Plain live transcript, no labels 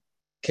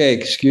Okay,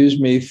 excuse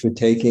me for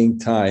taking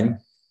time.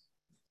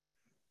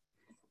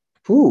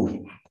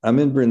 I'm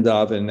in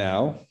Vrindavan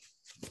now,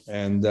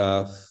 and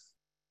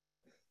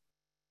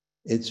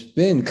it's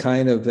been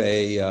kind of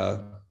a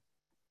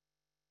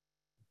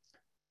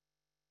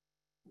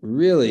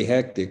really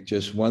hectic,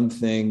 just one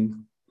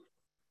thing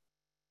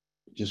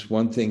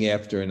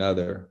after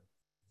another,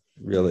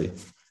 really.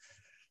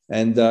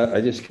 And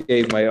I just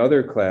gave my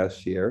other class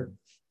here,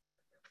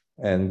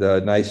 and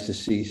nice to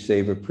see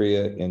Seva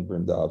Priya in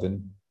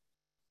Vrindavan.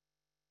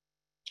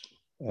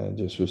 And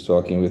just was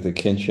talking with a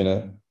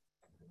Kinchana.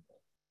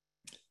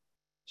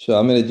 So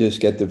I'm going to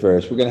just get the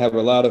verse. We're going to have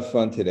a lot of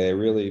fun today.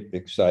 Really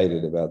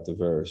excited about the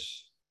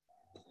verse.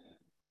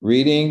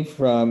 Reading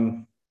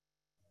from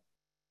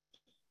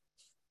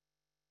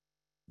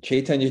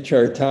Chaitanya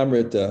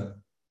Charitamrita,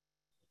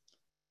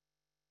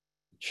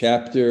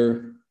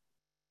 chapter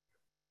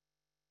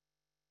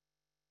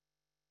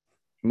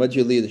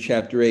Madhya Lila,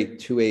 chapter 8,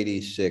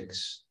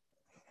 286.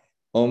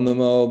 Om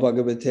Namo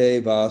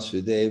Bhagavate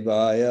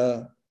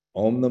Vasudevaya.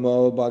 Om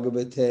Namo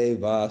Bhagavate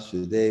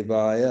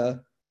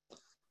Vasudevaya.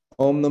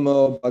 Om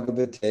Namo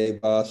Bhagavate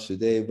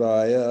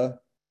Vasudevaya.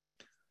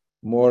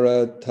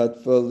 Mora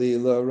Tattva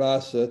Lila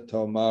Rasa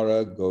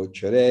Tomara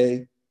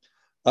Gochare.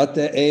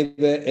 Ata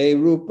Eva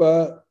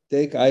Erupa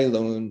Tek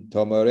Ailun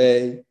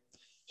Tomare.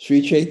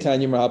 Sri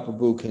Chaitanya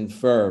Mahaprabhu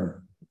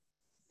confirmed,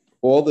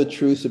 all the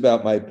truths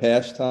about my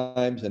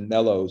pastimes and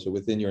mellows are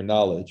within your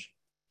knowledge.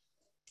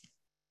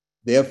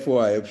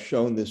 Therefore, I have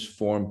shown this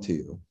form to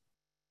you.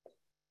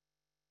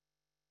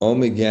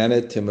 Om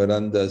Jnana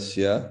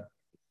Timirandasya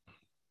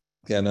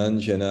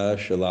Gyananjana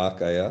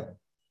Shalakaya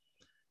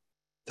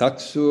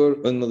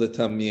Taksur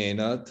Unmalatam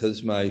Yena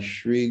Tasmai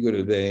Shri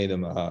Gurave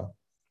Namaha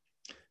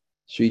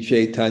Sri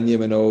Chaitanya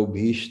Mano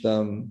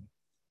Bhishtam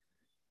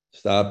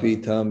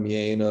Stapitam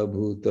Yena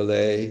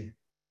Bhutale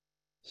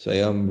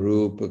Sayam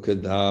Rupa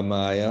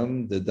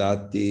Kadhamayam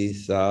Dadati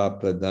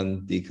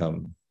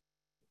Sapadantikam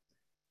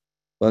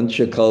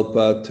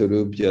Vanchakalpa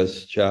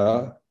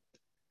Turubhyascha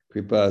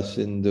Kripa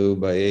Sindhu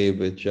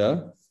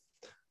Bhaevacha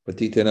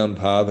Patitanam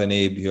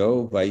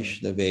Bhavanebhyo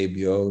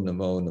Vaishnavebhyo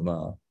Namo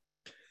Namah.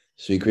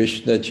 Sri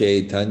Krishna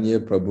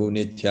Chaitanya Prabhu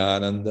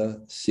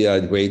Nityananda Sri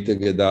Advaita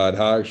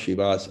Gadadhar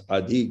Shivas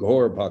Adi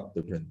Gaur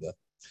Bhakta Vrinda.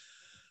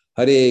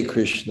 Hare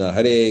Krishna,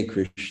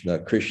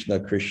 Krishna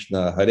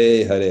Krishna,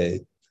 Hare Hare,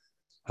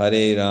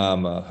 Hare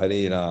Rama,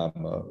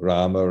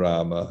 Rama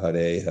Rama,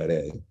 Hare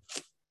Hare.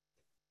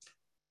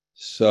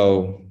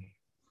 So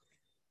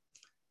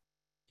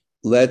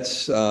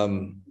let's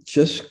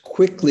just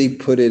quickly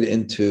put it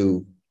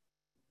into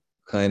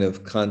kind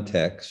of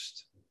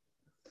context.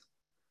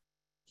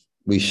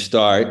 We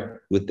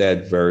start with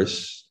that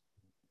verse.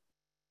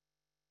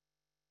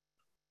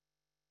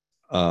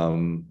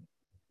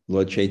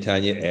 Lord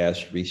Chaitanya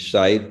asked,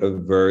 recite a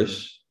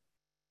verse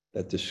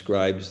that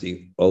describes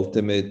the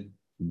ultimate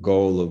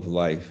goal of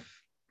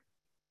life.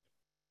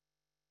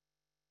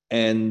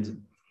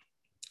 And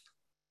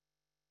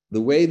the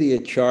way the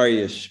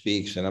Acharya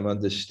speaks, and I'm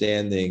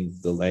understanding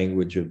the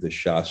language of the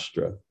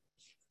Shastra,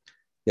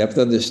 you have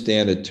to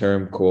understand a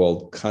term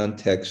called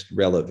context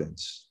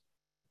relevance.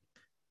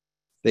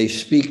 They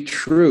speak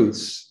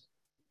truths,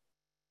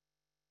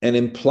 and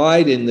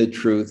implied in the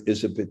truth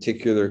is a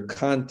particular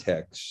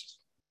context.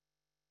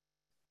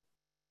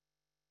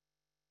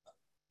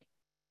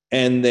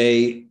 And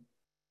you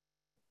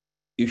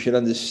should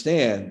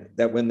understand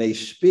that when they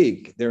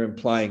speak, they're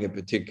implying a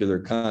particular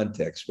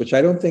context, which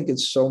I don't think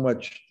is so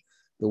much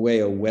the way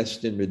a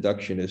Western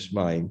reductionist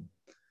mind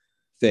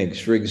thinks.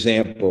 For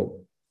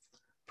example,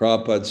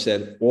 Prabhupada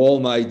said,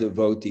 all my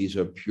devotees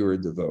are pure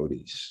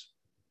devotees.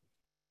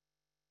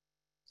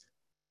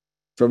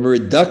 From a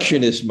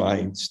reductionist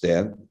mind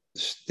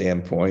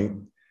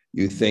standpoint,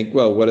 you think,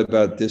 well, what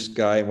about this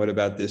guy, and what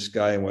about this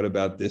guy, and what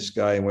about this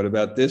guy, and what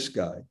about this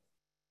guy?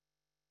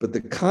 But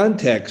the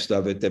context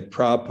of it that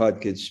Prabhupada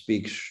could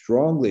speak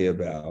strongly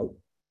about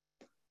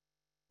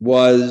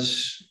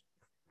was,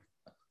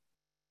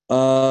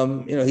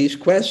 he's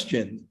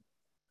questioned,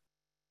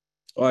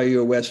 are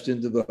your Western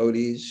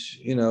devotees,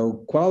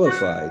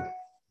 qualified?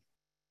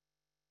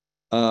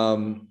 Are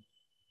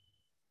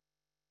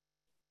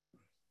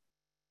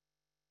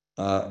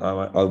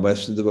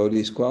Western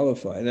devotees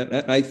qualified?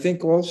 And I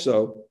think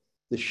also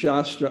the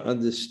Shastra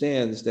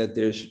understands that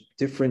there's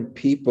different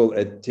people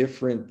at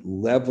different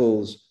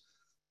levels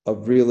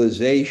of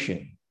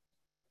realization.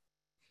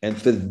 And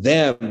for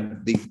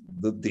them, the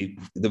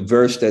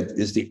verse that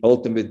is the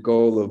ultimate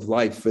goal of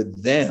life for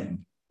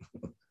them.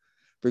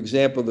 For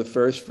example, the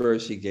first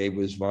verse he gave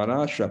was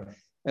Varnashram.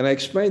 And I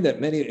explained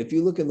that if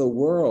you look in the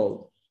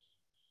world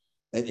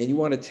and you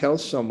want to tell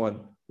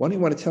someone, why do you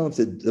want to tell them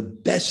that the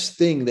best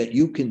thing that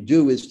you can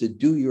do is to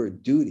do your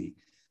duty?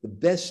 The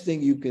best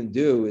thing you can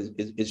do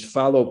is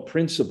follow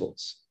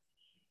principles.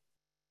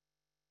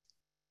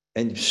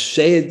 And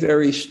say it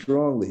very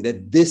strongly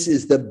that this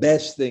is the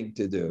best thing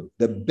to do,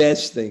 the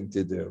best thing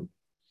to do.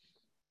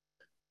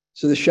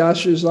 So the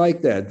Shastra is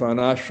like that.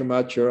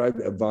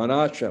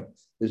 Varnashram,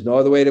 there's no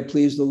other way to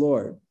please the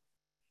Lord.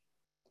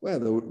 Well,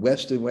 the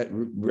Western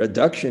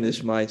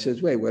reductionist mind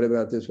says, wait, what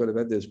about this? What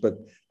about this? But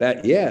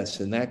that, yes,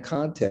 in that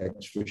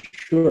context, for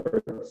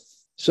sure.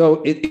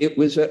 So it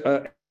was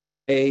a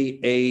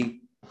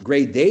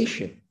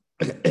gradation,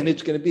 and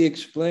it's going to be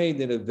explained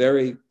in a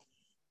very,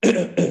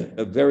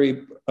 a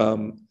very,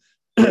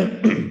 a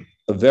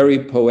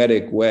very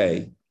poetic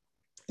way,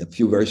 a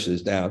few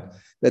verses down,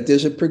 that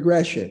there's a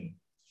progression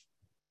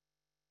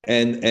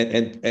and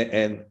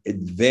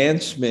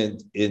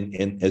advancement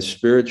in a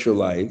spiritual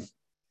life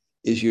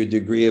is your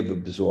degree of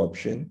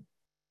absorption.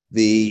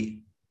 The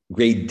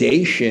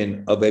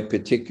gradation of a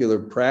particular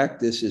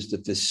practice is the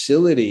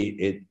facility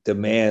it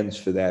demands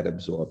for that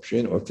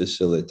absorption or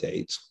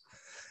facilitates.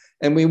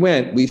 And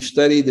we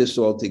studied this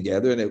all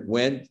together, and it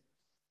went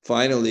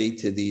finally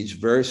to these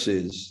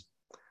verses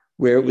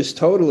where it was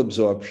total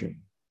absorption,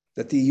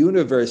 that the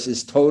universe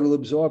is total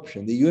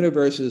absorption. The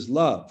universe is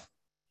love.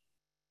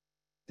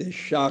 There's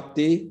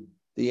Shakti,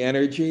 the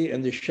energy,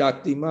 and the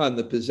Shaktiman,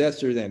 the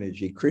possessor of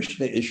energy.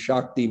 Krishna is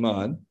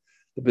Shaktiman,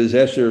 the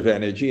possessor of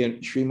energy,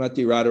 and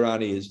Srimati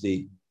Radharani is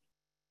the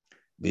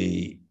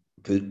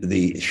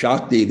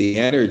Shakti, the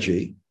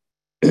energy.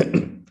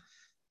 And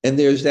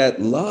there's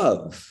that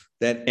love,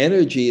 that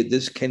energy,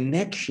 this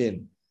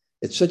connection.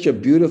 It's such a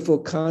beautiful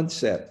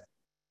concept.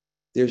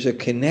 There's a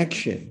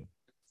connection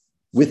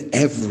with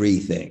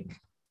everything.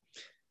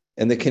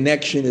 And the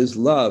connection is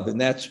love, and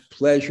that's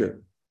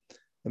pleasure.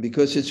 And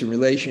because it's a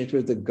relationship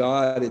with the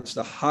God, it's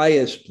the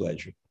highest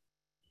pleasure.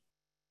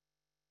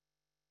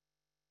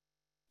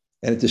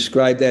 And it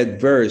described that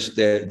verse,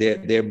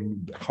 their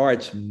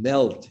hearts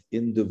melt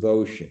in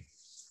devotion.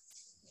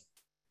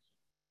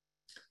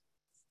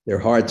 Their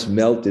hearts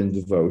melt in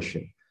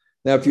devotion.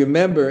 Now, if you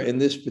remember in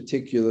this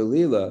particular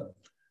Leela,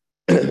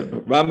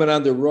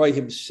 Ramananda Roy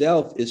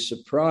himself is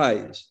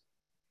surprised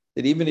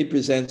that even he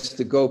presents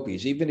the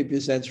gopis, even he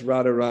presents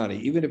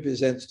Radharani, even he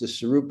presents the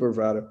Sarupa of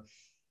Radha,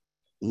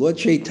 Lord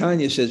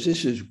Chaitanya says,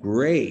 this is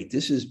great,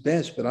 this is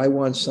best, but I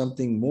want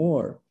something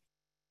more.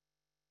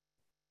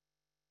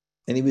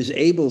 And he was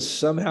able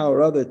somehow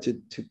or other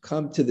to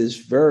come to this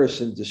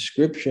verse and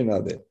description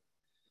of it.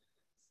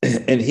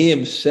 And he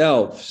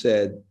himself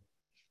said,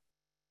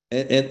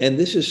 and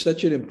this is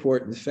such an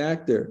important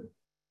factor,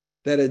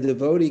 that a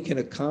devotee can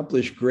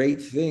accomplish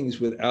great things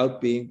without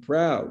being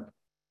proud,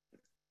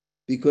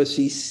 because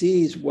he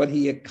sees what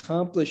he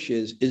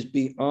accomplishes is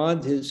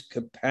beyond his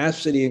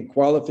capacity and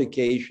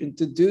qualification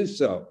to do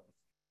so.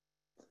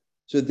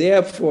 So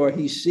therefore,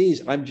 he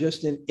sees, I'm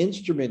just an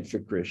instrument for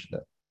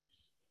Krishna.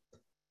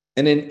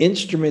 And an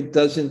instrument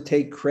doesn't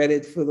take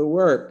credit for the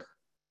work.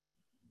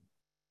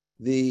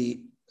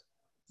 The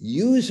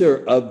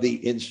user of the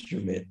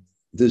instrument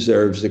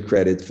deserves the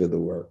credit for the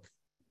work.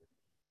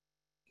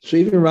 So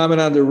even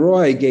Ramananda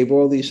Roy gave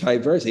all these high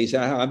verses. He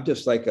said, I'm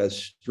just like a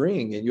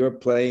string and you're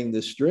playing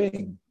the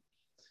string.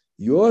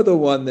 You're the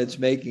one that's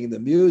making the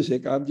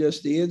music. I'm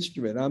just the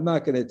instrument. I'm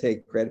not going to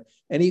take credit.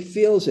 And he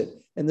feels it.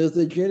 And there's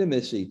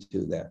legitimacy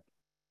to that.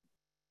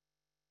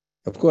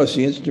 Of course,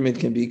 the instrument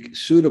can be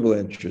suitable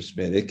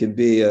instrument. It can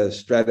be a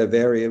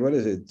Stradivarius, what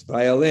is it?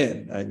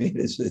 Violin. I mean,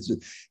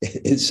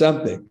 it's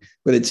something,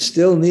 but it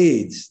still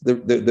needs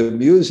the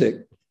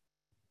music.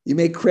 You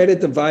may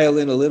credit the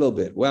violin a little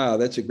bit. Wow,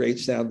 that's a great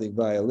sounding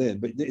violin,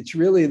 but it's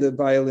really the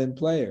violin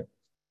player.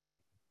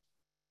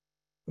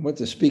 And what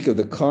to speak of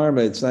the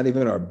karma, it's not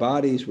even our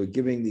bodies. We're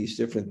giving these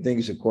different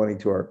things according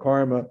to our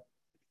karma.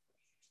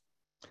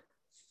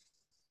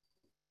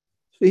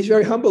 So he's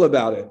very humble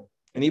about it.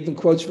 And even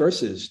quotes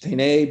verses.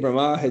 Tene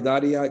Brahma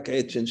Hedadiya,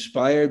 it's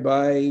inspired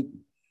by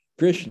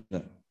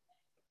Krishna.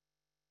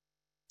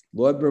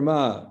 Lord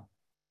Brahma,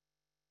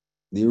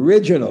 the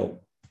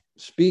original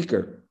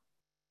speaker,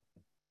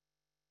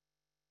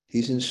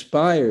 he's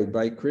inspired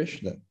by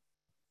Krishna.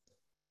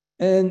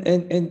 And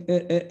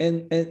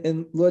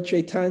Lord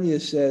Chaitanya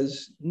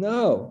says,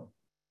 no,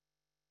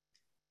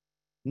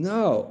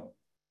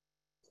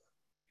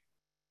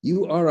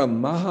 you are a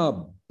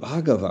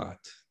Mahabhagavat.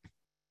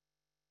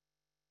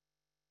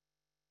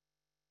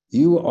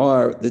 You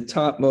are the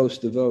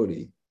topmost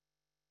devotee.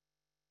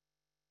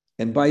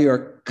 And by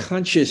your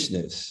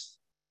consciousness,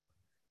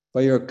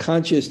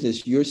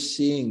 you're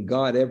seeing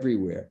God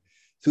everywhere.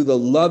 Through the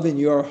love in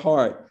your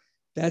heart,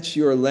 that's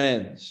your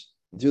lens.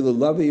 Through the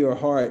love of your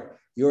heart,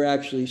 you're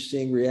actually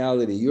seeing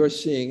reality. You're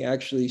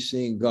actually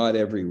seeing God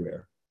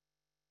everywhere.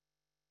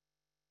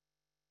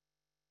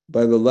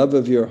 By the love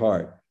of your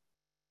heart.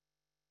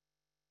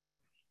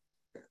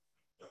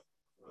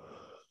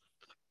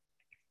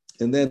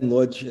 And then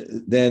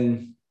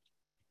then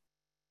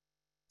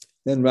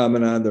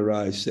Ramananda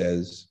Rai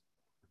says,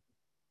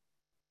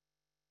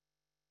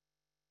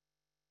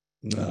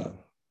 no,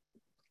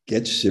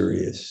 get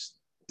serious.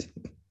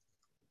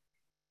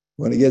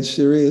 Want to get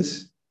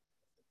serious?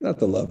 Not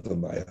the love of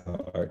my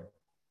heart.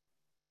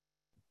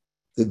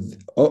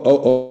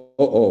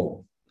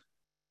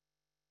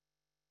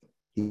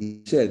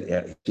 He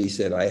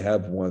said, I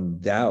have one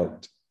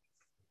doubt.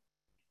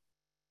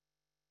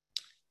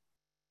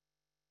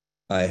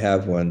 I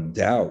have one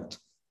doubt,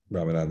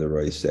 Ramananda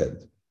Roy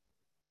said.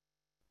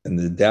 And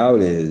the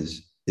doubt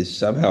is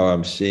somehow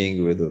I'm seeing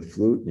you with a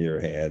flute in your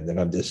hand, and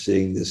I'm just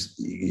seeing this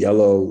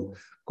yellow,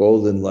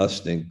 golden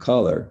lust in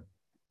color.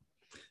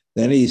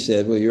 Then he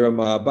said, well, you're a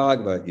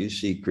Mahabhagavad. You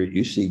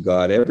see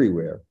God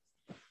everywhere.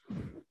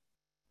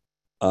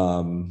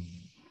 One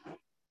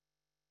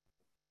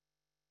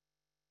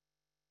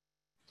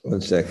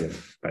second.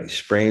 I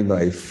sprained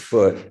my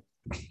foot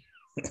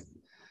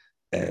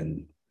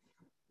and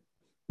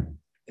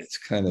it's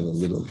kind of a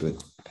little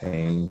bit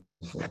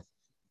painful.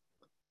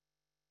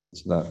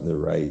 It's not the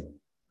right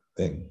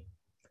thing.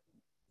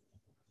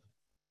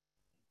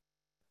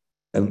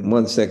 And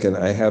 1 second,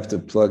 I have to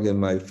plug in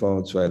my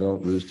phone so I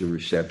don't lose the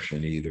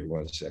reception either.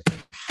 1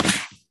 second.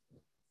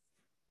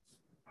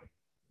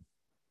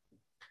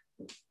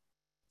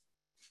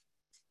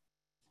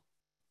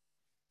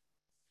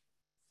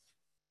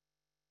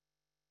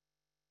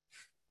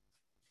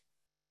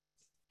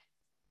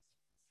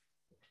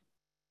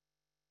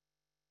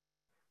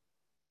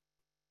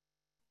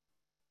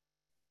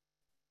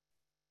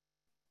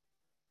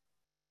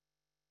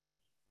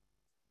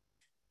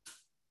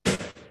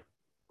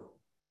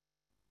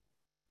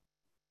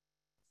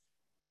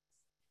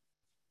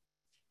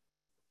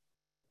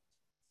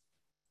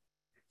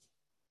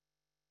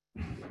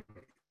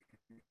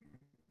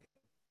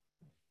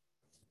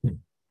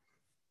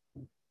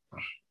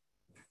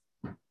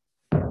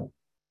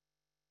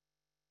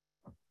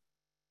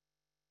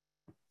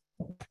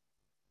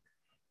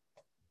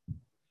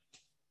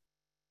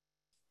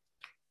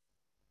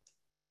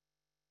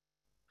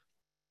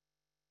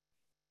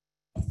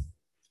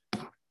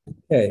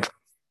 Okay.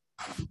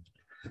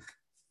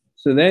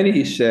 So then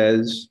he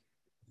says,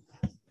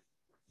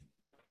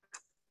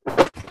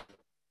 well,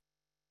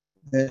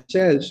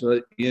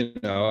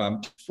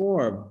 I'm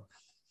form.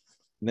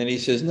 And then he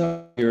says,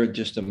 no, you're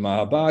just a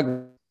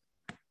Mahabhagavad.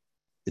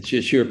 It's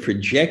just you're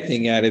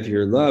projecting out of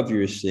your love,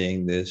 you're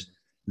seeing this.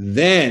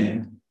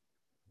 Then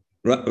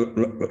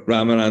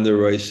Ramananda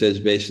Roy says,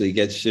 basically,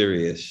 get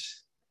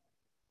serious.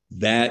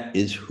 That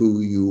is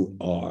who you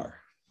are.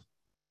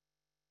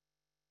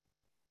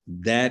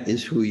 That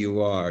is who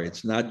you are.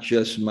 It's not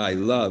just my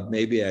love.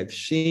 Maybe I've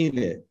seen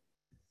it,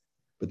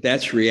 but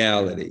that's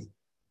reality.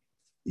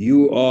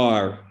 You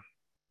are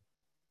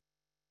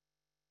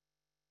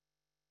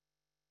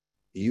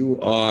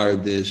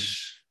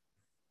this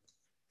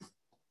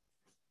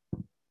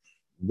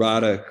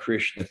Radha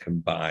Krishna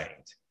combined.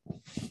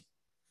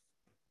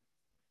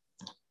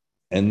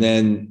 And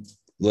then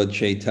Lord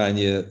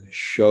Chaitanya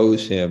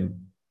shows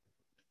him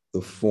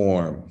the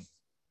form.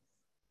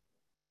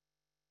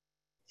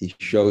 He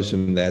shows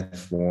him that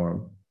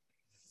form.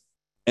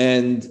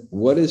 And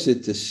what is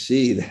it to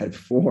see that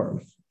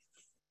form?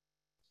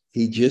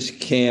 He just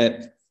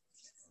can't.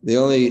 The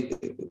only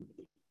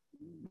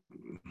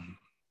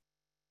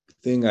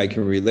thing I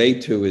can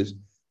relate to is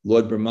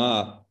Lord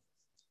Brahma,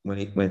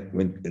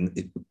 when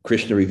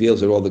Krishna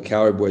reveals that all the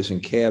cowherd boys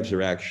and calves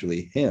are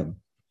actually him.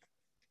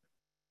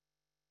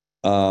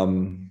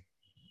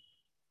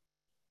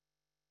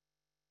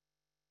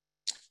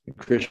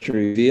 Krishna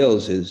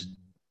reveals is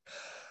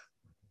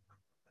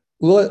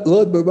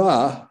Lord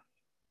Brahma,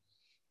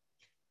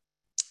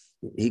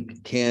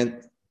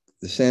 the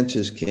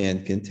senses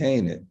can't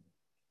contain it.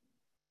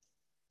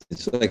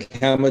 It's like,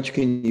 how much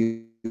can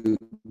you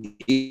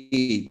eat?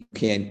 You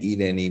can't eat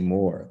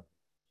anymore.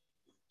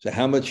 So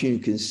how much you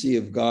can see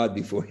of God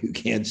before you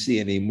can't see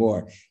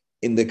anymore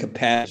in the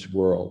capacity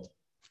world.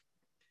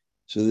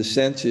 So the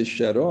senses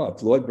shut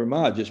off. Lord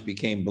Brahma just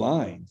became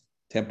blind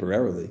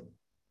temporarily.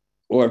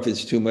 Or if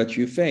it's too much,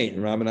 you faint.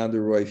 And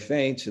Ramananda Roy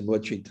faints, and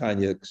Lord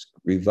Chaitanya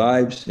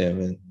revives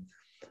him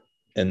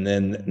and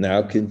then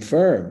now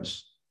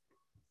confirms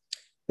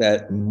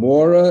that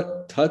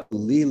Mora Tat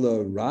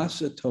Lila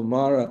Rasa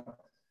Tomara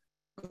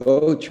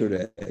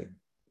Gochare.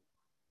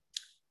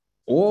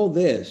 All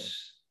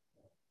this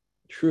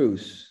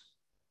truth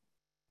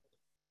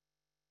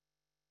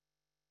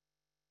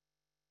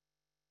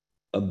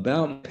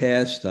about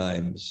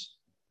pastimes,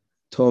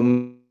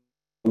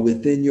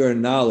 within your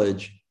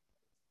knowledge,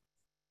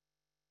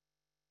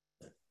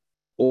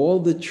 all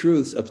the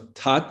truths of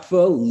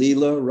Tattva,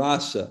 Lila,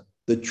 Rasa,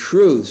 the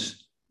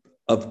truths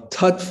of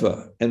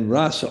Tattva and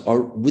Rasa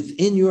are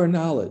within your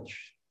knowledge.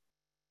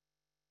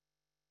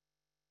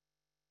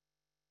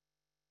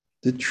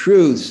 The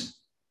truths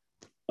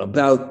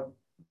about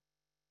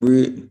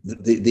the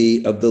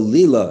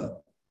Lila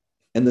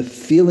and the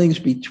feelings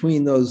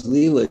between those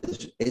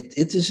Leelas,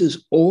 this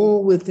is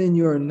all within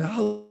your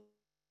knowledge.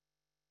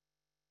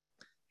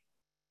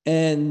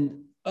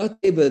 And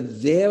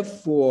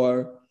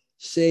therefore,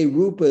 say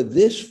Rupa,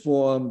 this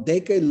form,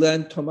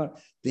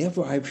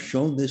 therefore I've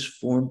shown this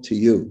form to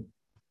you.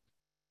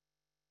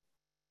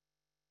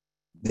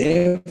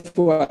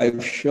 Therefore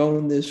I've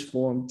shown this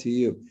form to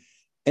you.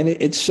 And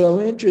it's so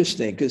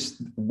interesting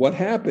because what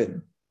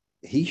happened?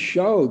 He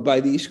showed by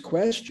these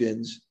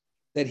questions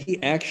that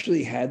he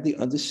actually had the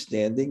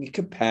understanding and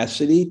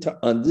capacity to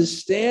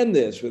understand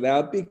this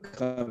without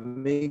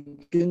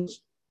becoming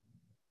confused.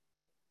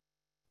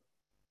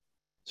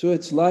 So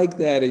it's like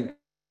that in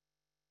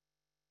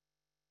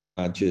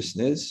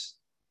consciousness,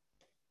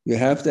 you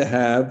have to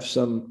have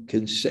some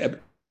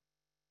concept,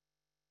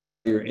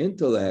 your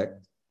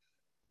intellect,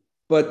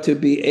 but to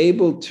be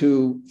able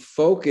to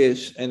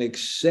focus and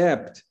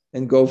accept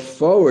and go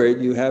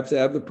forward, you have to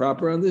have the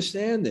proper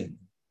understanding.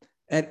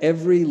 At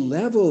every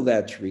level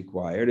that's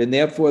required. And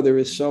therefore, there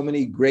is so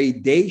many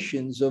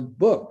gradations of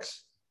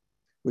books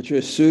which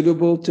are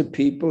suitable to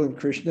people in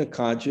Krishna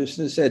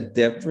consciousness at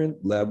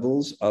different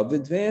levels of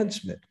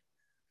advancement.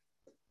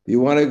 You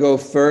want to go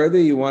further,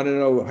 you want to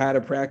know how to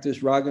practice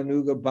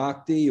Raganuga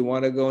Bhakti, you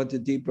want to go into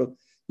deeper,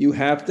 you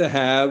have to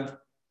have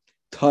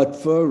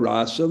Tattva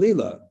Rasa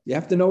Lila. You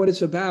have to know what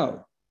it's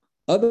about.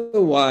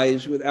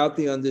 Otherwise, without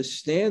the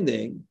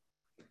understanding,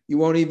 you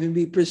won't even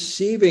be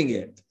perceiving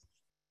it.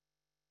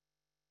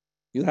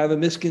 You'll have a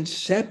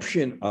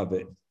misconception of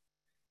it,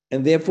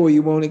 and therefore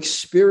you won't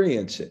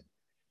experience it.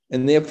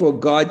 And therefore,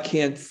 God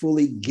can't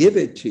fully give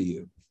it to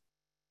you.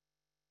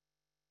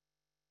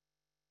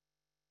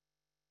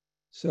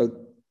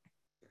 So,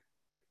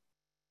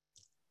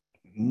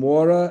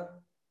 Mora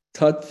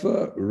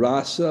Tattva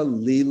Rasa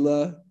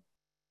Lila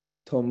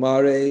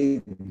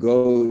Tomare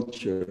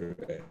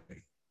Gochare.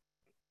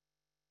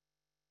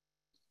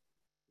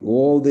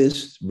 All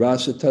this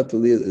Rasa Tattva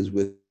Lila is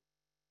with,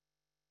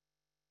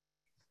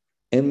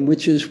 and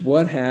which is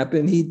what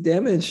happened. He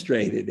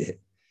demonstrated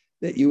it,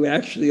 that you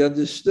actually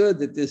understood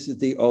that this is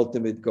the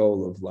ultimate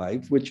goal of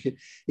life, which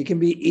it can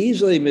be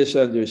easily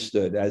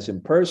misunderstood as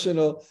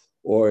impersonal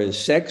or as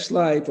sex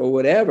life or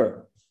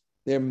whatever.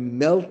 They're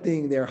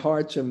melting, their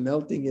hearts are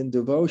melting in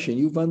devotion.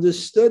 You've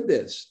understood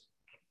this.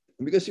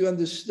 And because you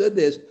understood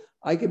this,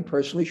 I can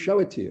personally show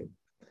it to you.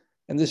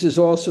 And this is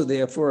also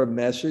therefore a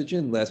message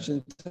and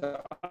lesson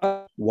to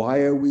us.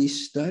 Why are we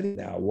studying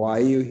now? Why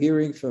are you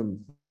hearing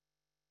from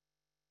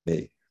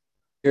me?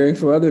 Hearing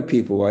from other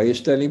people? Why are you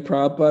studying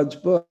Prabhupada's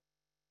book?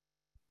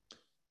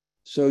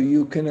 So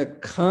you can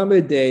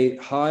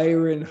accommodate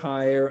higher and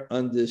higher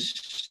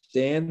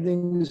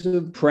understandings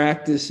of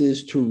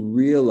practices to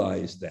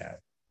realize that.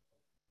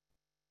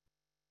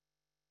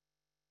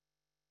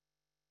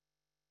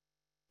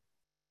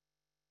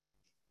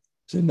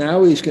 So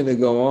now he's going to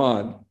go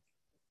on.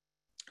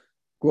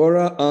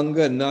 Gora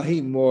anga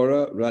nahi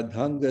mora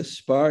radhanga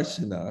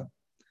sparsana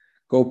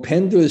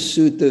gopendra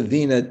sutta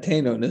vina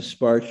teno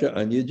nasparsha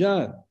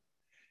anyajan.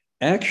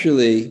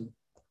 Actually,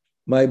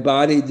 my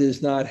body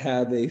does not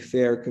have a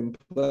fair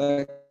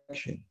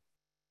complexion.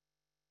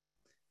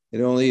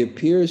 It only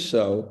appears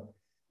so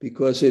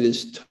because it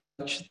is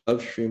touched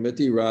of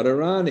Srimati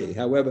Radharani.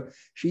 However,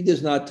 she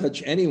does not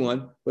touch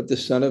anyone but the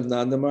son of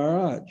Nanda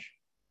Maharaj.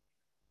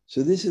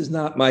 So this is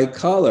not my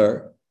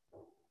color.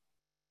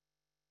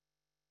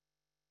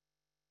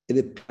 It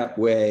is that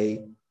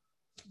way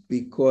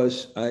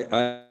because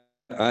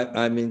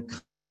I'm in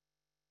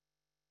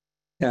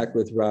contact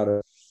with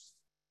Radha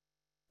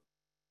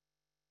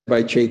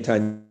by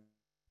Chaitanya.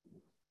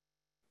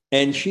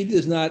 And she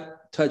does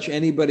not touch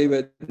anybody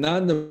but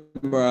Nanda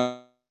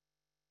Maharaj.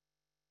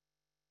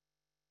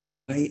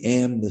 I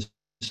am the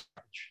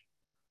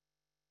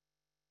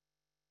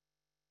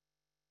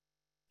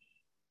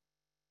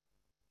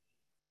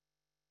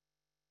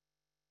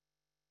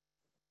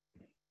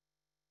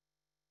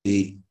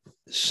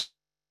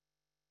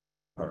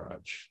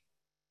Maharaj.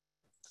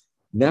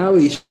 Now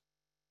he's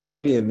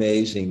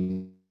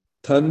amazing.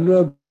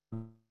 Tanra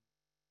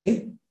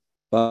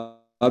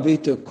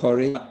Bhavita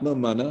Kare Atma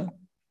Mana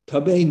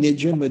Tabe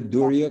Nija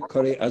Madhurya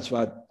Kare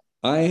Asvat.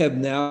 I have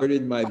now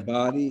converted my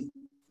body.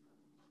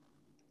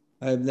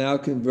 I have now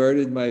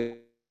converted my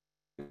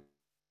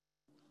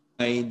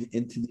mind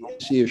into the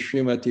essence of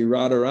Srimati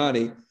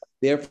Radharani,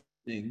 therefore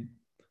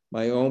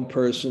my own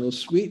personal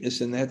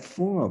sweetness in that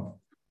form.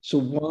 So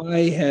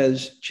why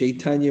has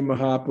Chaitanya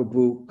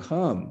Mahaprabhu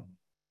come?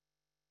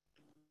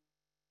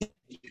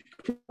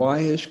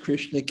 Why has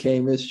Krishna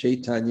came as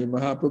Chaitanya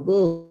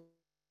Mahaprabhu?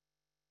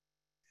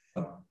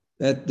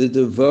 That the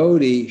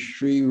devotee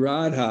Sri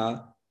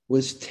Radha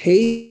was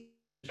tasting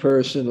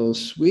personal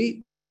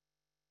sweet,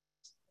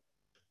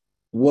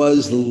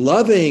 was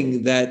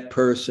loving that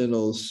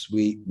personal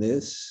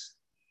sweetness,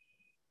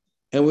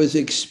 and was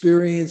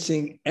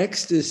experiencing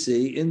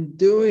ecstasy in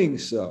doing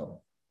so.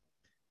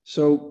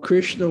 So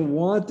Krishna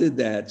wanted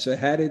that. So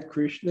how did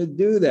Krishna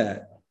do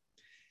that?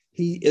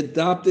 He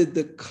adopted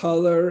the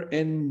color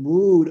and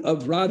mood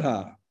of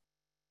Radha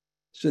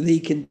so that he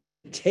can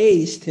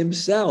taste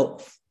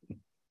himself.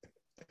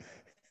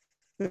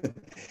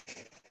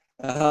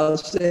 I'll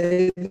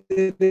say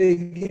it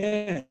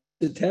again.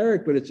 It's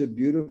esoteric, but it's a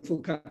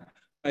beautiful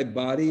my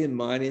body and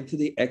mind into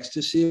the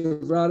ecstasy of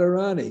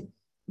Radharani.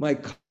 My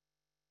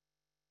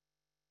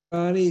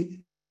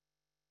Radharani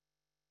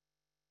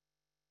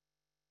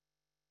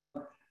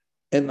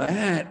and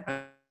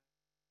my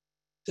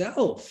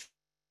self.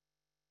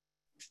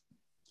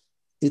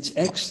 It's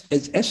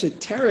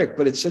esoteric,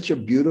 but it's such a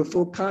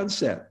beautiful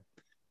concept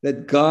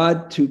that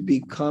God, to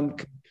become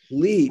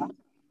complete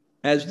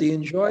as the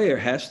enjoyer,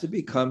 has to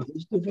become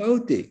his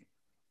devotee.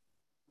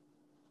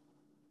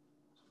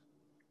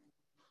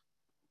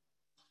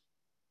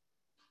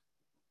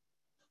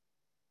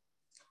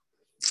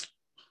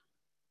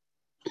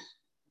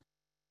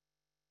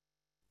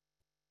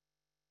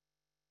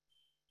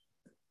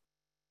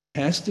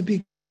 has to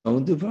be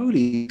own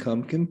devotee,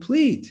 become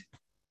complete.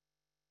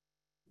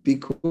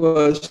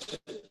 Because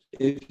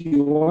if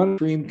you want a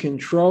supreme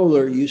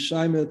controller, you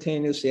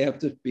simultaneously have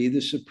to be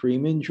the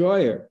supreme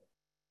enjoyer.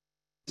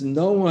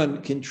 No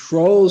one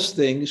controls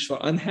things for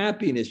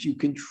unhappiness. You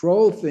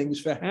control things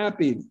for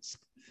happiness.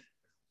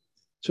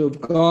 So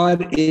if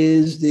God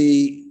is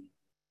the,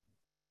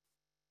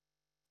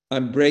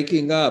 I'm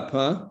breaking up,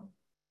 huh?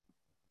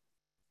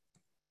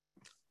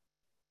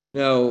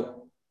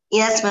 No.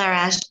 Yes,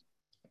 Maharaj.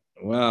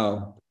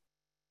 Wow.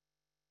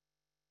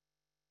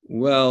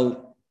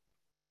 Well,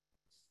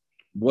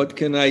 what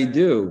can I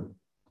do?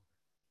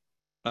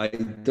 I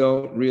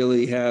don't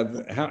really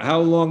have, how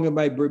long have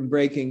I been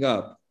breaking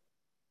up?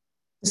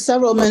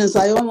 Several minutes.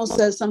 I almost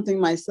said something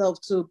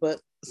myself too,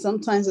 but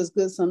sometimes it's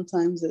good,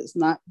 sometimes it's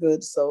not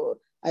good. So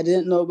I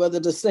didn't know whether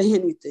to say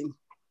anything.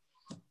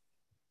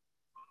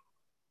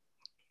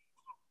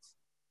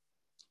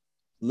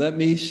 Let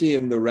me see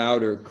in the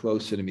router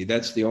closer to me.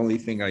 That's the only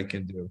thing I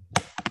can do.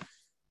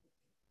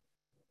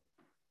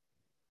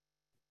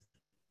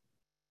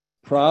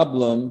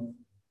 Problem,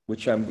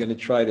 which I'm going to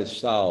try to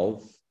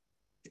solve,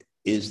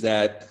 is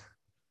that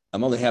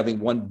I'm only having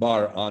one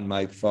bar on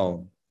my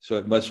phone. So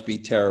it must be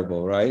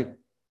terrible, right?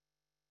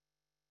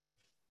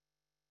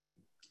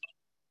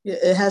 Yeah,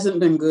 it hasn't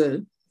been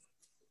good.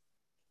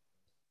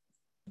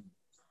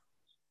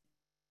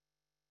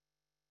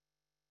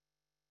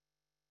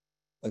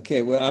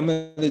 Okay, what I'm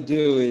going to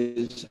do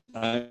is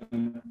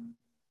I'm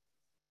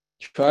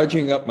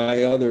charging up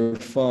my other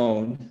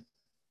phone,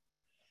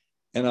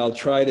 and I'll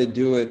try to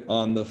do it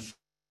on the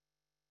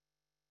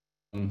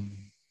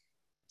phone.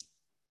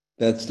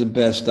 That's the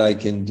best I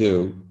can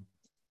do.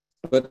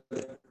 But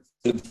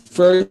the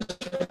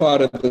first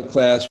part of the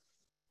class.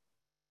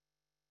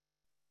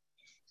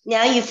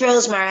 Now you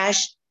froze,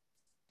 Maharaj.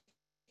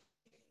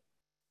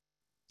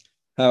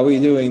 How are we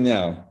doing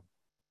now?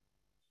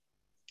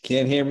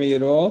 Can't hear me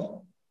at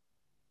all?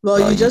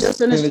 Well, you just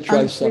finished. I'm going to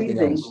try something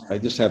else. I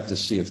just have to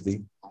see if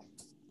the.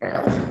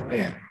 Oh,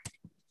 man.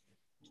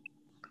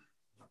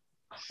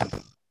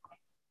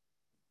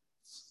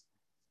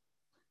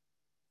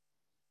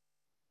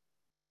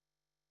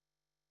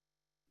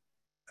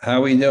 How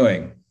are we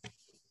doing?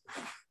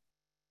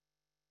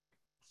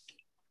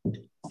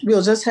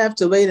 We'll just have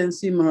to wait and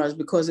see, Maharaj,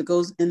 because it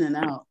goes in and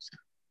out.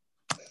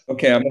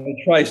 Okay, I'm going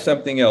to try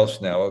something else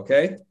now,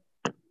 okay?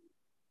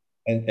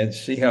 And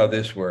see how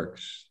this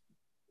works.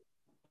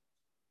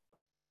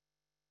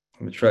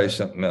 I'm going to try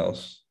something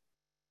else.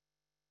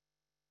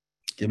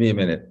 Give me a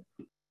minute.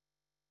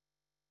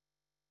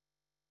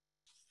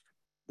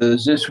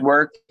 Does this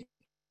work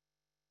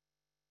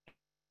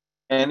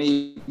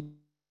any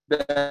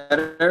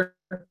better?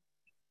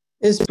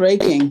 It's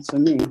breaking for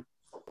me.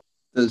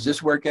 Does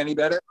this work any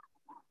better?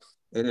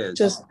 It is.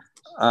 Just.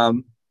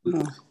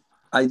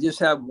 I just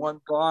have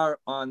one bar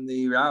on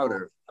the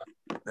router.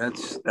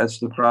 That's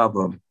the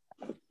problem.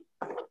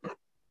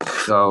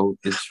 So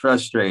it's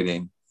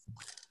frustrating.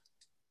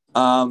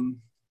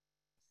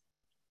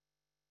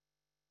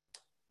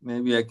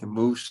 Maybe I can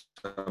move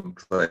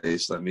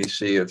someplace. Let me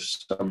see if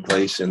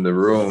someplace in the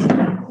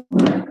room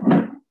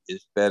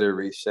is better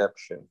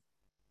reception.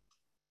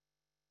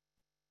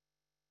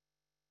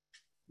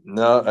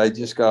 No, I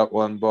just got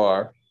one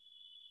bar.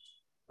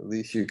 At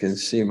least you can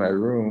see my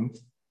room.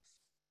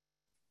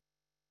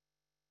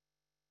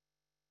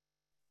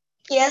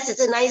 Yes,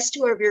 it's a nice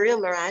tour of your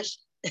room, Maharaj.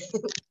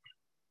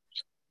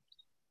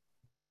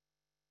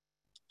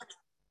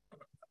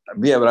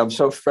 Yeah, but I'm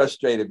so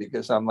frustrated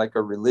because I'm like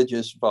a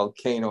religious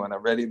volcano and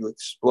I'm ready to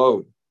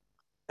explode.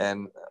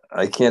 And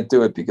I can't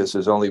do it because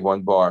there's only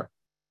one bar.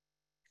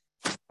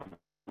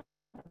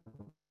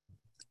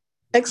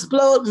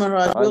 Explode,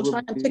 Maharaj. We'll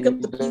try and pick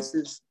up the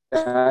pieces.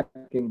 I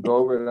can go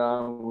over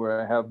down where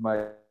I have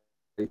my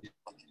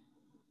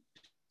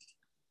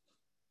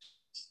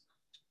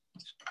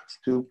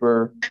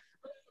super.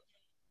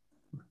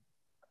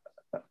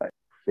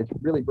 It's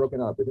really broken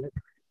up, isn't it?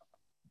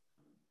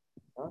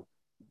 Huh?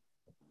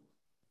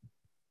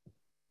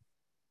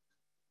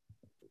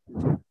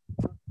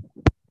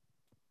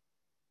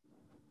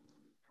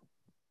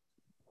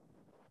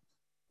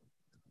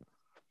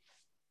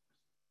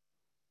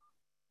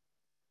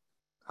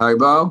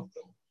 Haribo?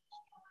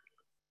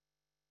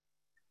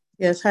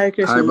 Yes, Hare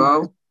Krishna.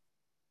 Haribo?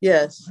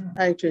 Yes,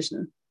 Hare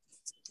Krishna.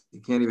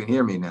 You can't even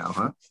hear me now,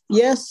 huh?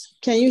 Yes,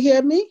 can you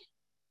hear me?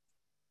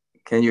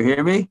 Can you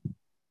hear me?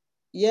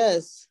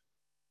 Yes.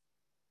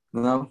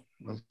 No?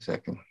 1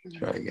 second.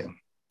 Try again.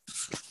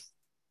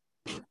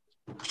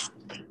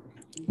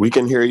 We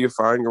can hear you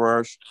fine,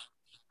 Garage.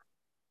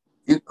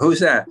 Who's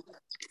that?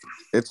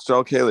 It's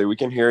Joel Cayley. We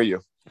can hear you.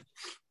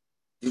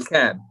 You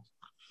can?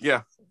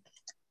 Yeah.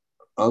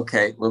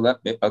 Okay. Well,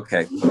 let me.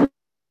 Okay.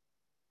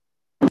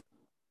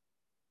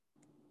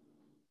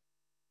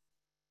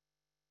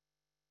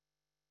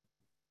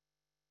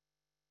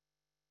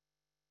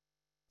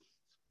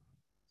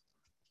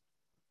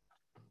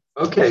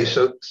 Okay.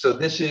 So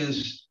this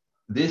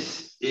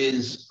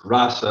is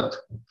rasa.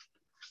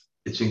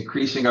 It's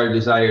increasing our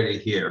desire to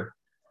hear.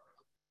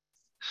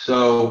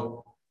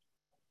 So,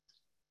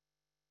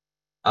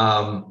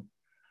 so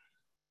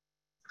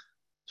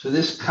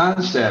this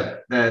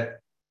concept that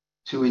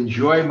to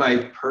enjoy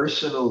my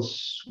personal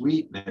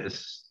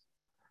sweetness,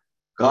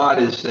 God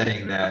is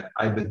saying that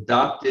I've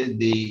adopted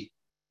the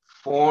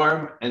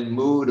form and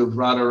mood of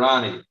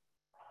Radharani.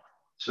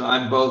 So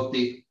I'm both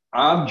the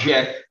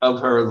object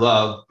of her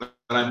love, but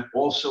I'm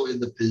also in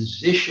the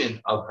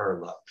position of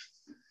her love.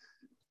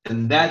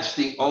 And that's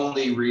the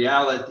only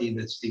reality,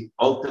 that's the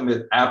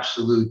ultimate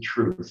absolute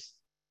truth.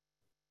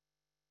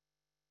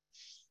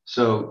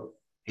 So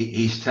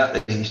he's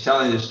telling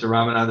this to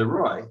Ramananda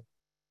Roy.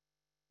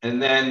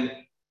 And then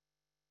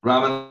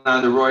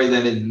Ramananda Roy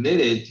then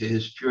admitted to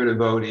his pure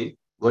devotee,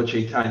 Lord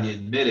Chaitanya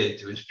admitted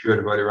to his pure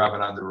devotee,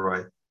 Ramananda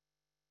Roy,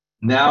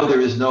 now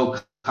there is no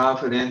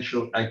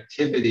confidential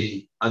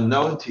activity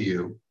unknown to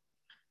you.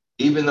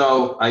 Even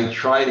though I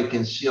try to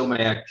conceal my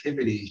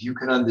activities, you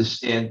can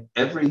understand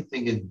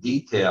everything in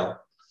detail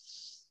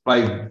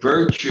by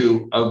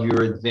virtue of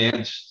your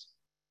advanced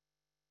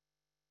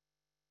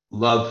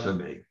love for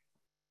me.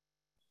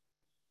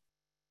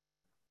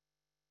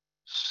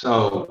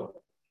 So,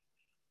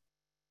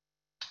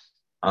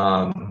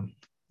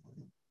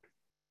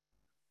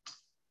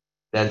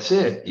 that's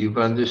it. You've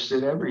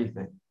understood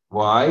everything.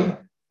 Why?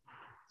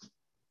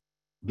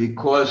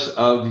 Because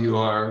of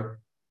your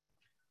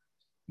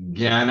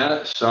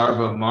Jnana,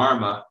 Sarva,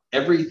 Marma,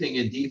 everything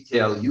in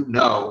detail you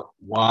know.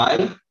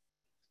 Why?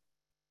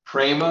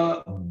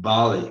 Prema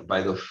Bali,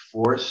 by the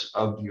force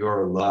of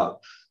your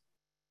love.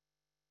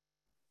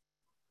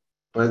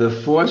 By the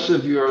force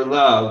of your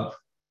love,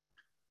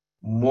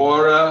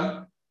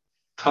 Mora,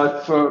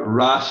 Tattva,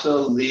 Rasa,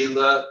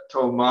 Lila,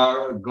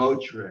 Tomara,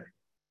 Gotre.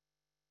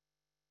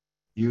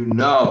 You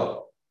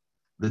know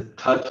the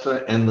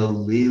Tattva and the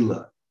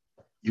Lila.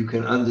 You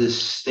can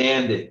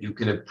understand it. You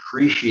can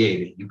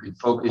appreciate it. You can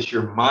focus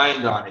your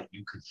mind on it.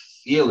 You can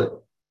feel it.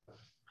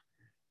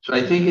 So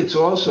I think it's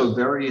also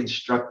very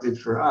instructive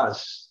for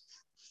us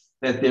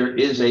that there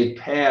is a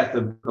path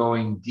of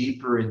going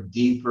deeper and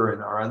deeper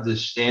in our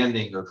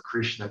understanding of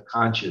Krishna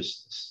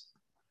consciousness.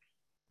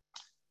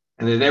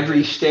 And at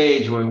every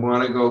stage, when we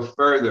want to go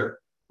further,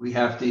 we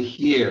have to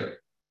hear,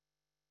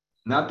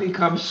 not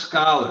become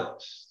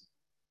scholars.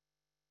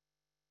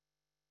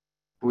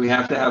 We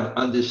have to have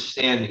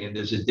understanding, and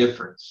there's a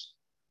difference.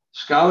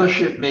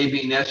 Scholarship may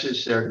be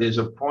necessary. There's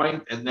a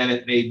point, and then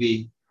it may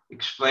be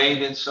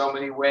explained in so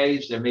many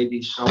ways. There may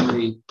be so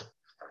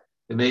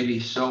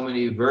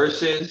many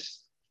verses.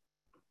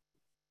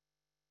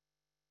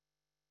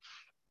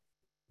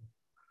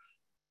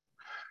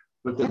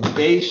 But the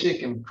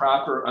basic and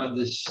proper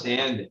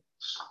understandings.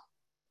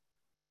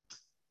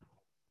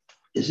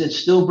 Is it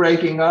still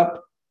breaking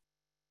up?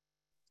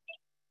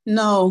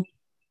 No,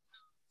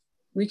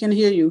 we can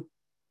hear you.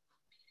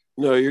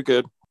 No, you're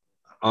good.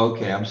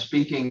 Okay, I'm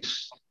speaking.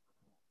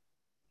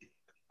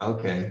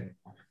 Okay.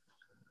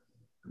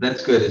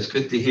 That's good. It's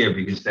good to hear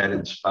because that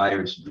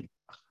inspires me.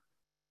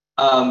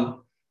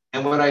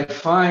 And what I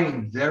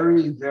find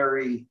very,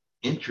 very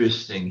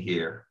interesting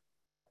here,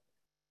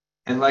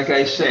 and like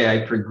I say,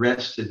 I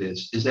progress to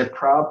this, is that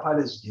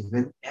Prabhupada has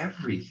given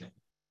everything.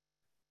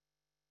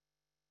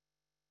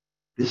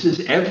 This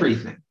is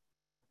everything.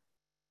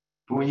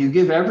 But when you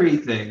give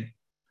everything,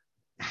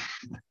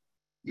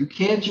 you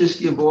can't just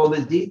give all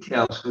the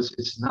details because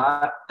it's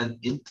not an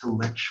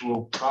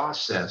intellectual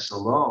process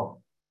alone.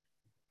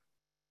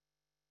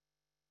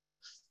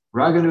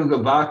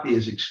 Raganuga Bhakti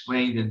is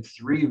explained in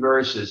 3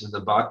 verses in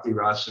the Bhakti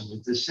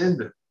Rasamrita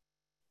Sindhu.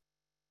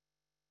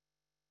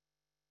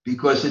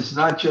 Because it's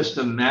not just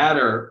a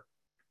matter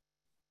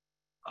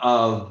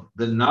of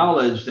the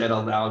knowledge that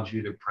allows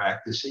you to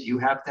practice it. You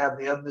have to have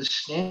the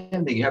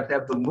understanding. You have to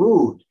have the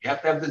mood. You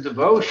have to have the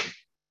devotion.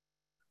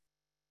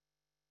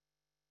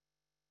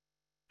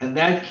 And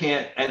that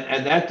can't,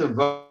 and that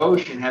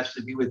devotion has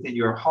to be within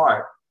your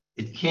heart.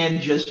 It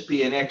can't just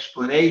be an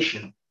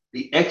explanation.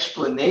 The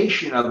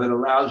explanation of it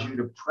allows you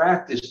to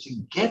practice to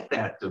get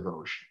that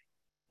devotion.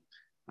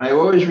 I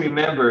always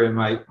remember in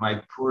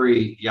my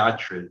Puri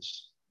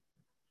Yatras,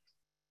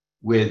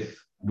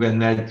 when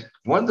that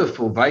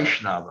wonderful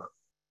Vaishnava,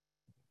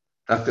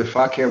 Dr.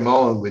 Fakir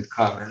Mohan would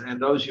come,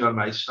 and those of you on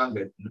my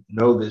Sangha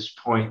know this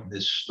point,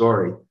 this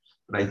story,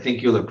 but I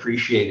think you'll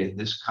appreciate it in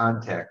this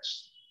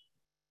context,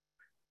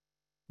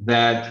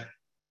 that,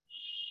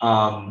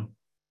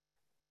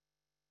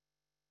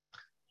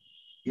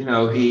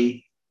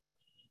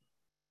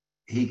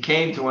 he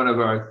came to one of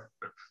our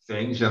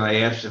things, and I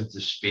asked him to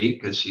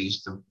speak because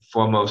he's the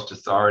foremost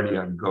authority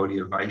on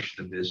Gaudiya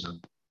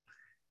Vaishnavism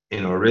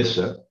in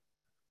Orissa,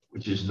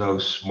 which is no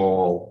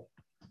small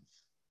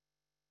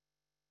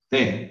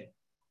thing.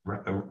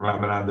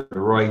 Ramananda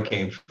Roy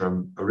came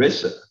from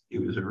Orissa. He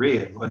was a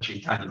Riya. Lord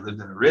Chaitanya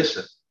lived in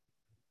Orissa.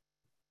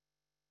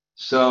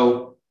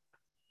 So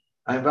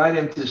I invited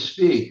him to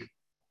speak.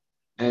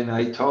 And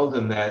I told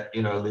him that,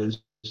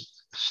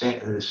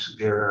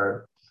 there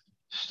are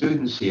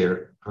students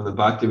here from the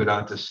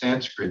Bhaktivedanta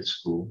Sanskrit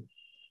school.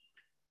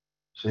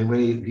 So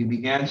when he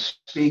began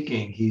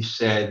speaking, he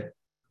said,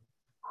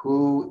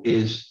 who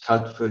is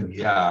Tattva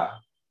Gya?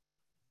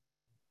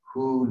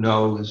 Who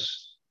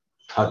knows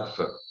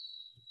Tattva?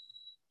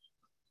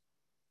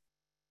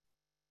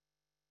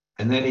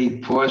 And then he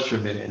paused for a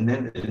minute, and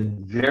then in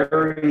a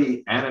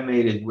very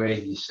animated way,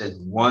 he said,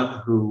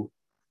 one who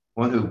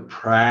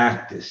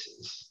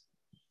practices.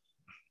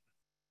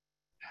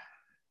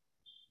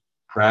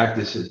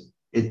 Practices.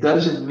 It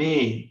doesn't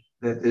mean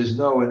that there's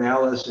no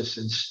analysis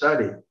and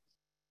study,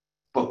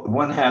 but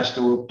one has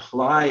to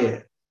apply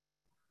it.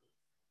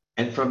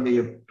 And from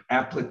the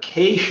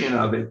application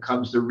of it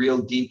comes the real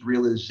deep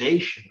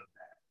realization of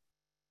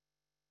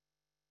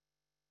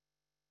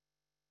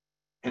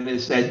that. And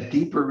it's that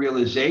deeper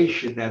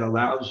realization that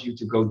allows you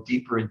to go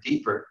deeper and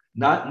deeper,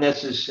 not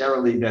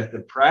necessarily that the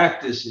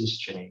practices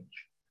change,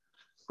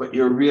 but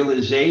your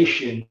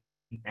realization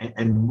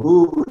and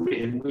mood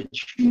in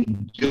which you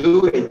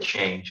do it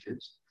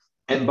changes.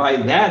 And by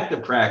that, the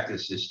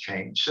practices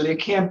change. So there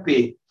can't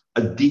be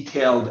a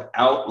detailed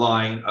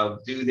outline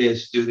of do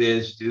this, do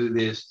this, do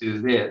this,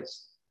 do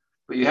this.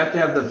 But you have to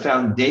have the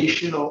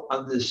foundational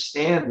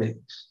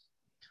understandings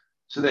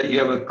so that you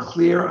have a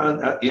clear,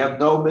 you have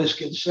no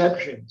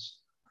misconceptions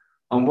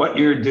on what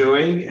you're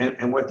doing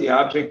and what the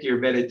object of your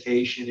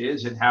meditation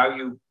is and how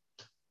you,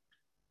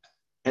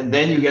 and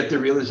then you get the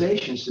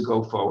realizations to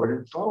go forward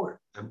and forward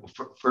and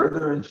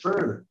further and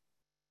further.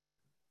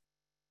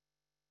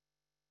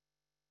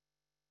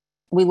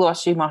 We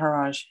lost you,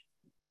 Maharaj.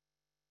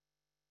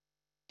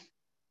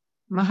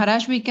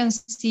 Maharaj, we can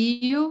see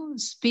you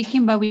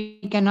speaking, but we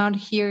cannot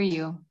hear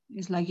you.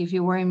 It's like if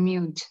you were in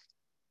mute.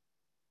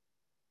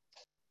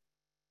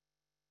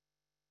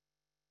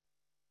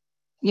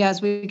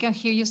 Yes, we can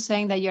hear you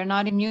saying that you're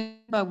not in mute,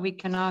 but we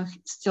cannot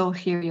still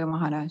hear you,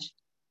 Maharaj.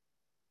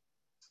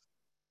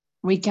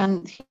 We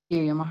can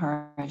hear you,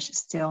 Maharaj,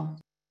 still.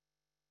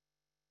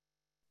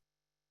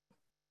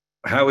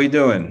 How are we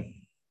doing?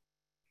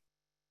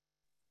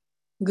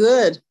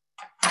 Good.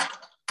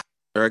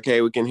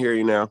 Okay, we can hear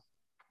you now.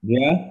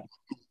 Yeah.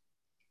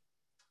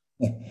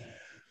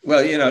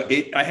 Well, you know,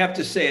 I have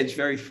to say it's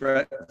very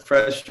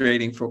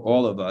frustrating for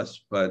all of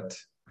us, but,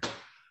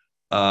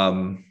 you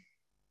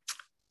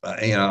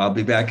know, I'll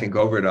be back in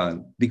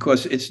Govardhan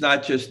because it's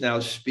not just now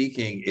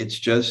speaking, it's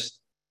just,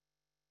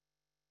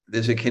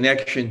 there's a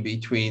connection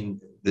between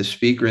the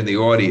speaker and the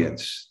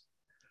audience,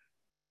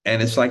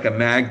 and it's like a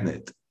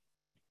magnet.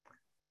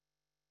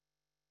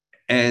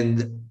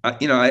 And,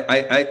 you know,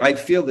 I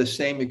feel the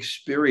same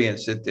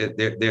experience that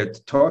they're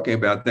talking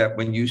about, that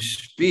when you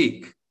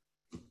speak,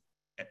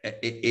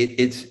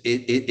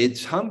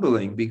 it's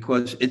humbling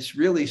because it's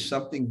really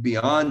something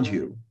beyond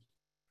you.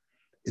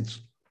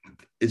 It's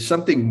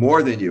something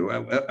more than you.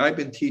 I've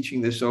been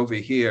teaching this over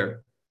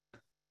here.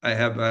 I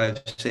have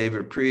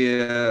Seva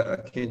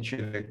Priya,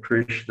 Kinchana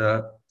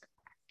Krishna,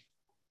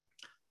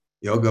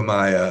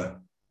 Yogamaya.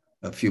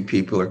 A few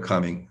people are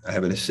coming. I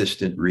have an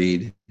assistant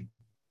read.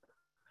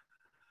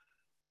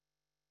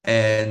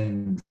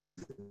 And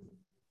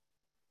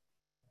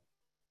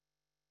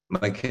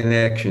my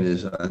connection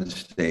is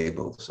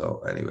unstable.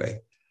 So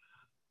anyway,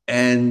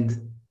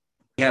 and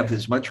you have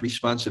as much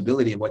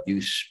responsibility in what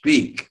you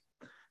speak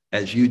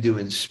as you do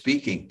in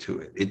speaking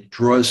to it. It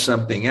draws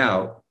something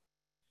out.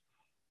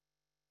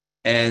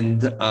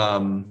 And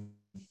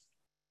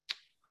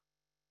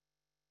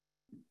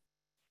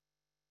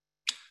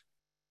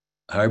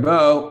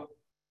Haribo,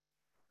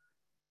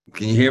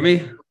 can you hear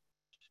me?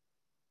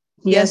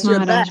 Yes, you're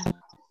Maharaj. back.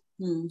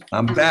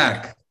 I'm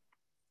back,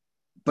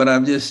 but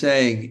I'm just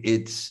saying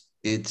it's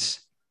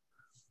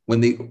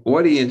when the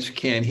audience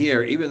can't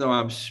hear, even though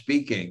I'm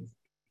speaking,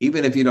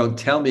 even if you don't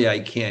tell me I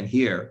can't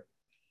hear,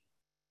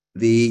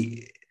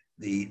 the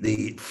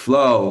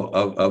flow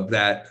of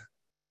that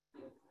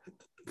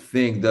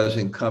thing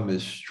doesn't come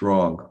as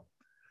strong.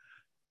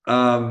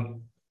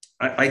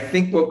 I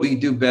think what we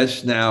do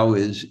best now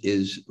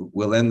is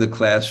we'll end the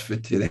class for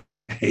today,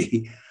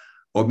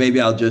 or maybe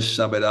I'll just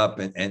sum it up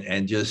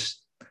and just.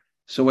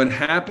 So what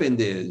happened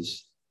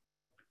is,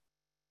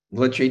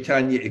 Lord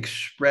Chaitanya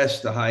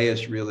expressed the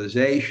highest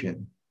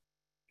realization,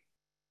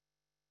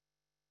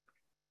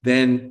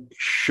 then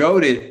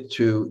showed it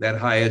to that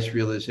highest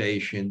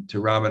realization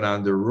to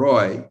Ramananda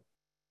Roy,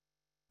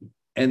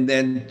 and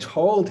then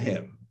told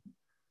him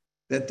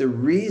that the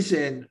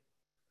reason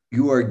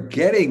you are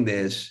getting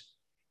this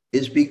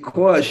is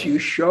because you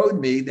showed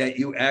me that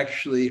you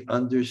actually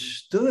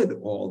understood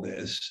all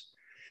this,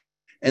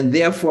 and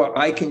therefore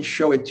I can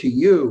show it to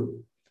you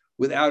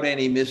without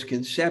any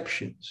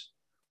misconceptions.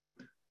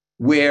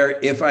 Where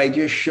if I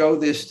just show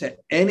this to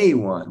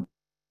anyone,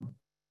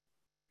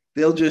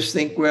 they'll just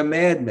think we're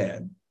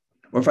madmen.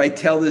 Or if I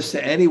tell this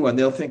to anyone,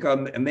 they'll think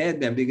I'm a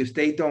madman because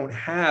they don't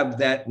have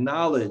that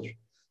knowledge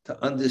to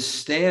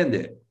understand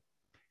it.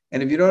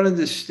 And if you don't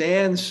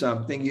understand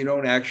something, you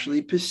don't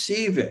actually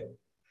perceive it.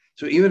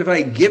 So even if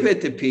I give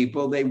it to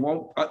people, they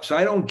won't. So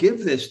I don't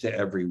give this to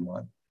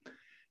everyone.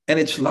 And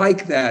it's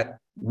like that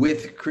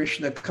with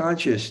Krishna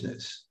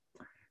consciousness.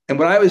 And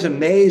what I was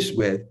amazed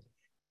with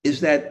is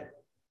that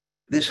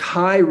this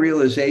high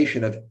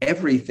realization of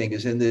everything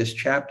is in this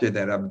chapter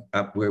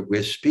that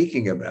we're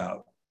speaking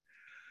about.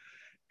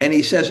 And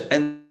he says,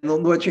 and the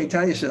Lord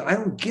Chaitanya says, I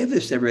don't give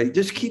this to everybody.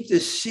 Just keep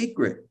this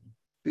secret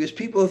because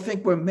people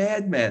think we're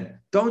madmen.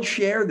 Don't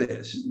share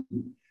this.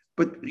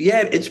 But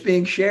yet it's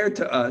being shared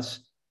to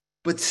us,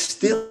 but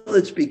still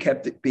it's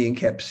being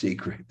kept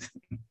secret.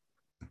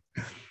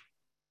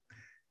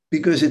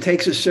 Because it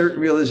takes a certain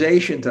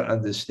realization to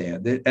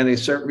understand it and a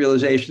certain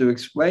realization to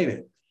explain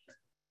it.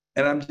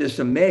 And I'm just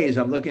amazed.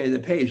 I'm looking at the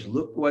page.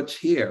 Look what's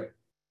here.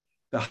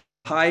 The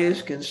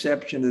highest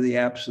conception of the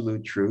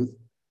absolute truth,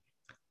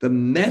 the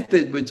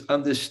method with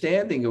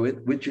understanding of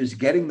it, which is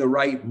getting the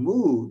right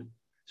mood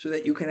so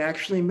that you can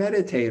actually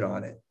meditate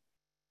on it.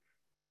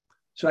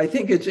 So I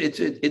think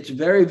it's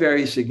very,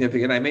 very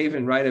significant. I may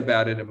even write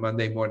about it in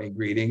Monday Morning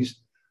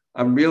Greetings.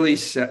 I'm really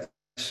sorry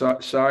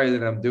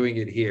that I'm doing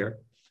it here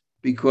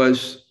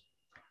because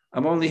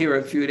I'm only here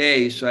a few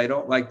days, so I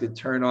don't like to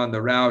turn on the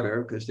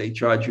router because they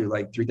charge you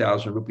like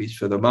 3,000 rupees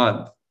for the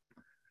month.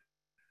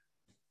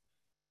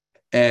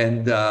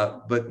 And,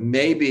 but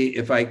maybe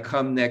if I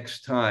come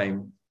next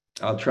time,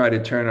 I'll try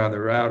to turn on the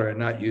router and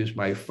not use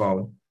my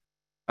phone.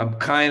 I'm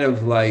kind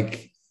of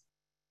like,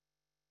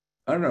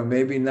 I don't know,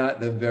 maybe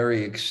not in a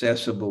very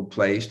accessible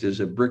place.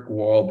 There's a brick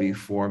wall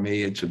before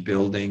me. It's a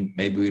building.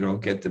 Maybe we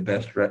don't get the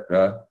best.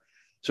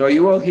 So are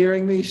you all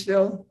hearing me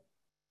still?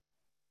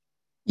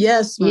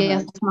 Yes, Maharaj.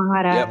 Yes,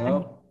 Maharaj. Yep.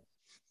 No?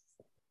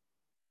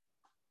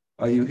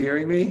 Are you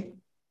hearing me?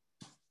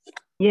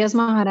 Yes,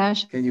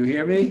 Maharaj. Can you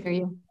hear I me? hear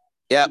you.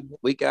 Yep,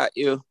 we got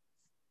you.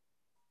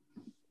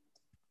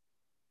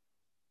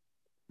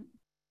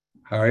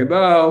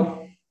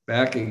 Haribo,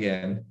 back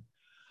again.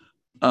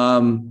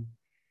 I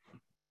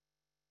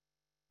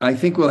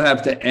think we'll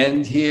have to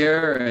end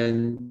here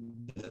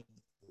and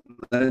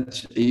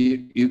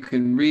you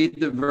can read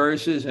the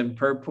verses and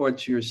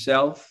purports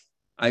yourself.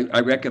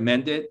 I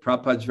recommend it.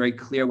 Prabhupada's very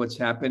clear what's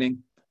happening.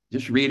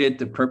 Just read it.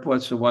 The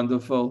purports are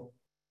wonderful.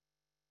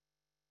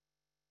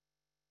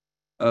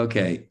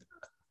 Okay.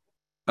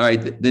 All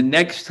right. The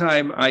next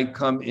time I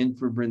come in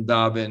for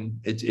Vrindavan,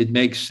 it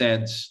makes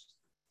sense.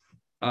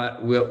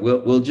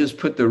 We'll just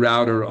put the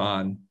router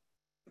on.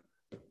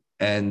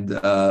 And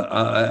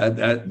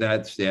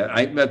that's there.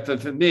 But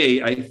for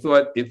me, I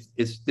thought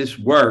if this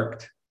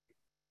worked,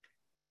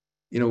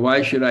 you know,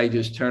 why should I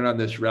just turn on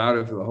this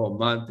router for the whole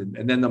month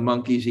and then the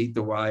monkeys eat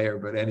the wire?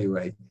 But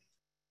anyway,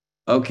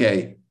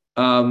 okay.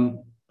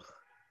 Anyway,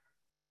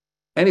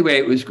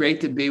 it was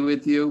great to be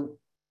with you.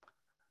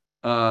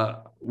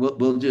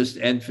 We'll just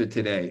end for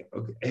today.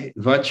 Okay.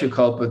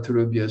 Vanchakalpa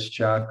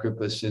Tarubhyascha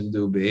Kripa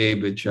Sindhu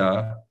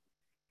Be'evacha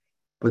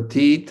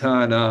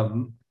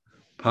Patitanam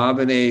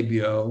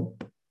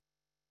Pavanebhyo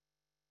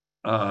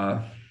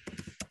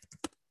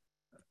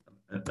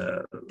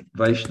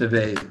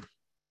Vaishnave.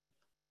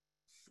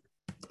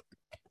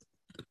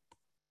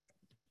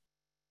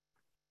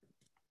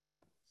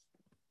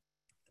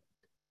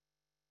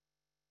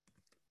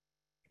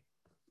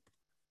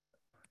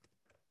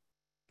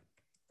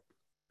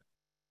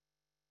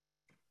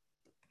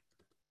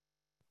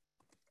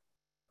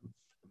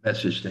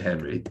 Message to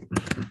Henry.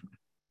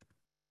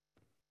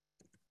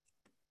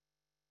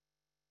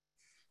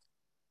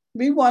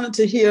 We wanted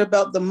to hear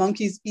about the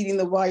monkeys eating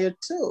the wire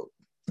too.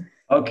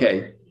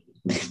 Okay.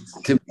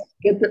 To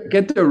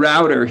get the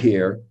router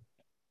here,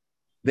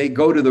 they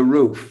go to the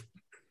roof.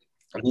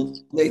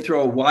 They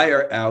throw a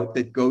wire out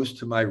that goes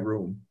to my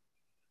room.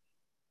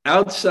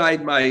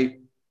 Outside my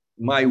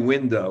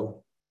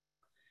window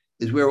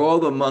is where all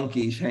the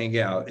monkeys hang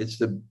out. It's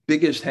the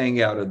biggest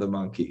hangout of the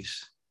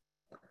monkeys.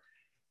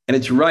 And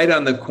it's right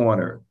on the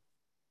corner.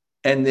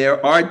 And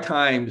there are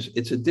times,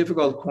 it's a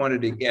difficult corner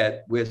to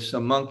get, where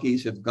some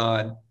monkeys have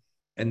gone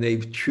and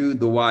they've chewed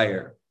the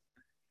wire.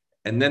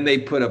 And then they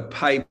put a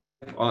pipe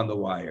on the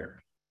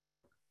wire.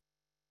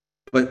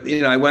 But, you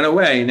know, I went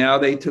away. Now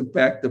they took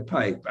back the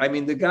pipe. I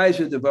mean, the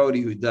guy's a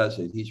devotee who does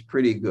it. He's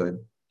pretty good.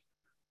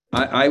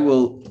 I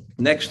will,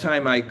 next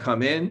time I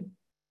come in,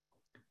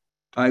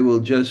 I will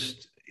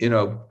just, you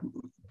know,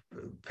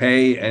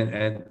 pay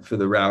and for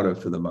the router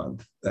for the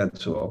month.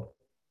 That's all.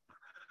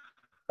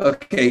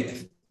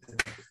 Okay.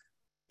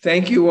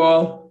 Thank you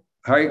all.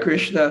 Hare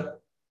Krishna.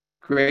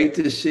 Great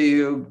to see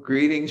you.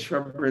 Greetings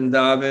from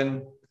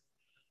Vrindavan.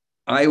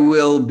 I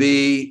will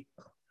be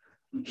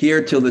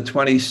here till the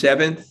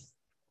 27th.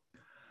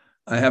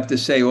 I have to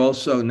say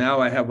also now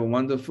I have a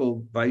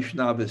wonderful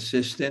Vaishnava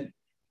assistant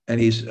and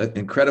he's an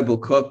incredible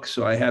cook.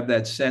 So I have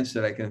that sense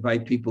that I can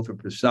invite people for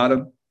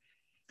prasadam.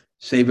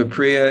 Seva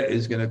Priya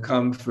is going to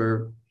come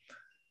for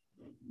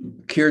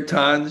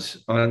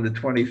kirtans on the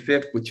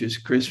 25th, which is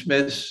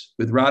Christmas,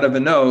 with Radha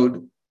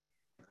Vinod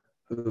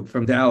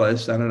from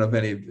Dallas. I don't know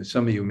if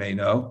some of you may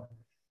know.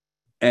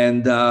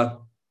 And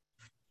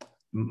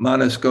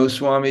Manas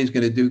Goswami is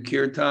going to do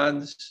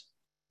kirtans.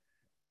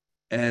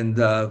 And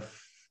we're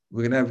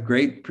going to have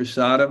great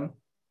prasadam.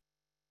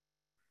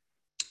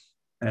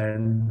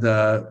 And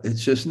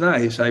it's just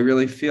nice. I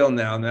really feel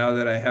now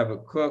that I have a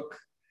cook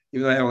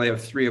Even though I only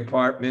have 3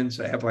 apartments,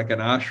 I have like an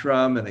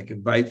ashram and I can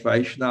invite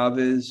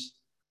Vaishnavas.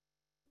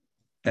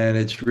 And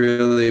it's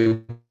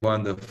really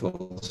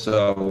wonderful.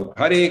 So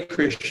Hare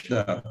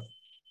Krishna.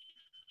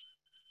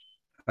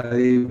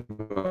 Hare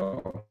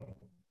Bol.